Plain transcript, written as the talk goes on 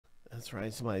That's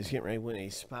right. Somebody's getting ready to win a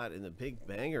spot in the big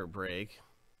banger break.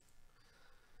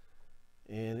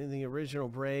 And in the original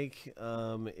break,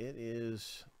 it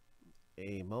is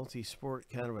a multi-sport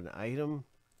kind of an item.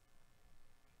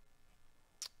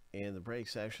 And the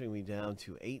break's actually going to be down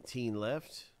to 18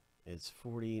 left. It's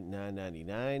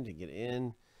 $49.99 to get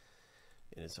in.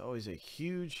 And it's always a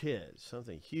huge hit.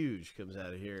 Something huge comes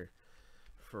out of here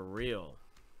for real.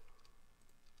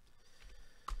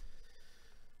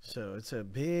 So it's a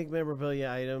big memorabilia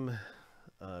item.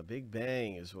 Big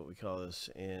Bang is what we call this.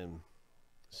 And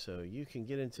so you can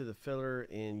get into the filler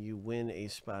and you win a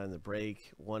spot in the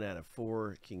break. 1 out of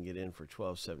 4 can get in for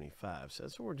 $12.75. So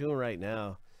that's what we're doing right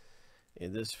now.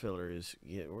 And this filler is,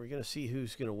 we're going to see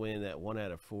who's going to win that 1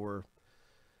 out of 4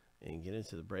 and get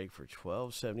into the break for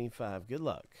 $12.75. Good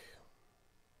luck.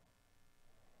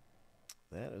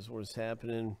 That is what is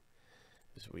happening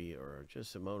as we are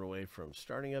just a moment away from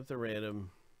starting up the random.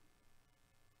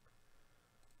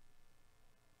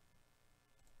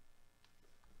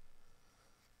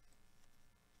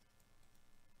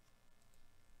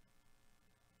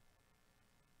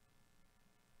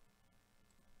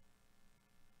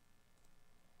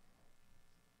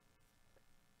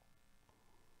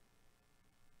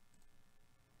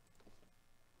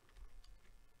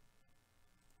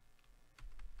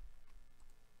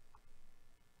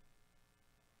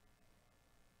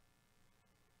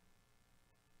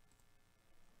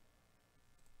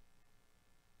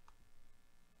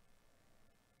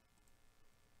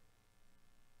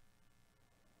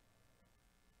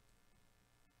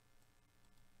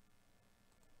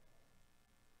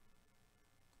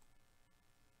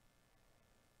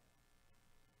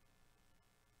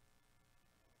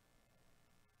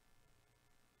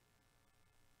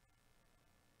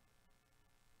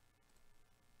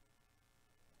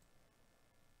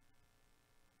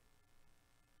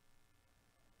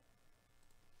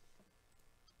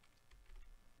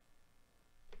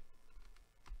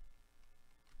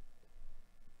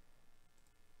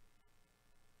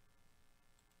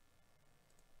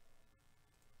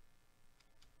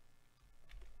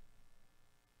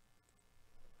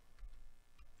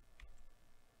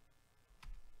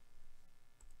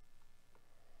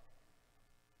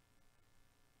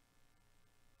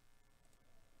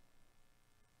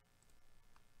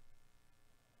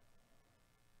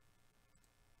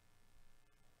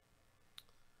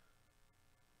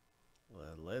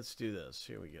 Let's do this.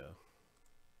 Here we go.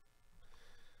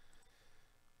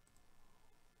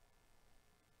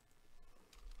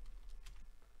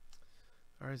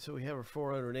 All right, so we have our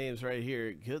 400 names right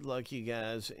here. Good luck, you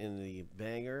guys, in the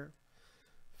banger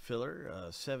filler.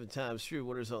 7 times through,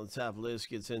 winners on the top list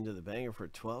gets into the banger for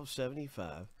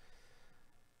 $12.75.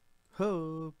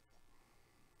 Hope.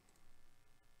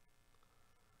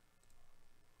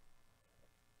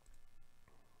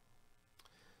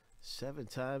 Seven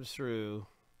times through.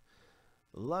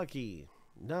 Lucky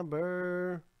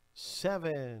number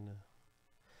 7.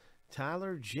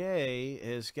 Tyler J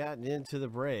has gotten into the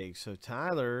break. So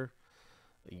Tyler,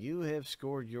 you have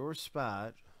scored your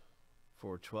spot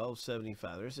for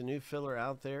 $12.75. There's a new filler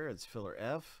out there. It's filler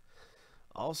F.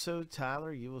 Also,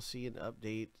 Tyler, you will see an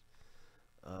update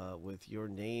with your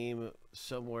name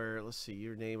somewhere. Let's see,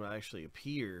 your name will actually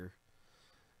appear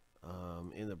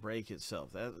in the break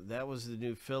itself. That was the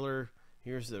new filler.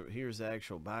 Here's the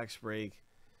actual box break.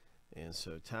 And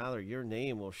so Tyler, your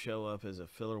name will show up as a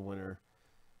filler winner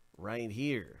right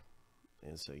here.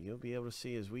 And so you'll be able to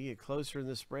see as we get closer in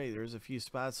this break, there's a few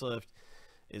spots left.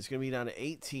 It's going to be down to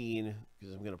 18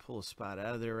 because I'm going to pull a spot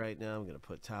out of there right now. I'm going to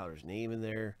put Tyler's name in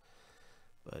there.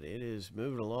 But it is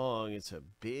moving along. It's a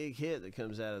big hit that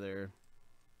comes out of there.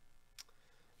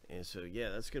 And so,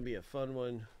 yeah, that's going to be a fun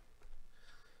one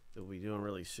that we'll be doing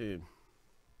really soon.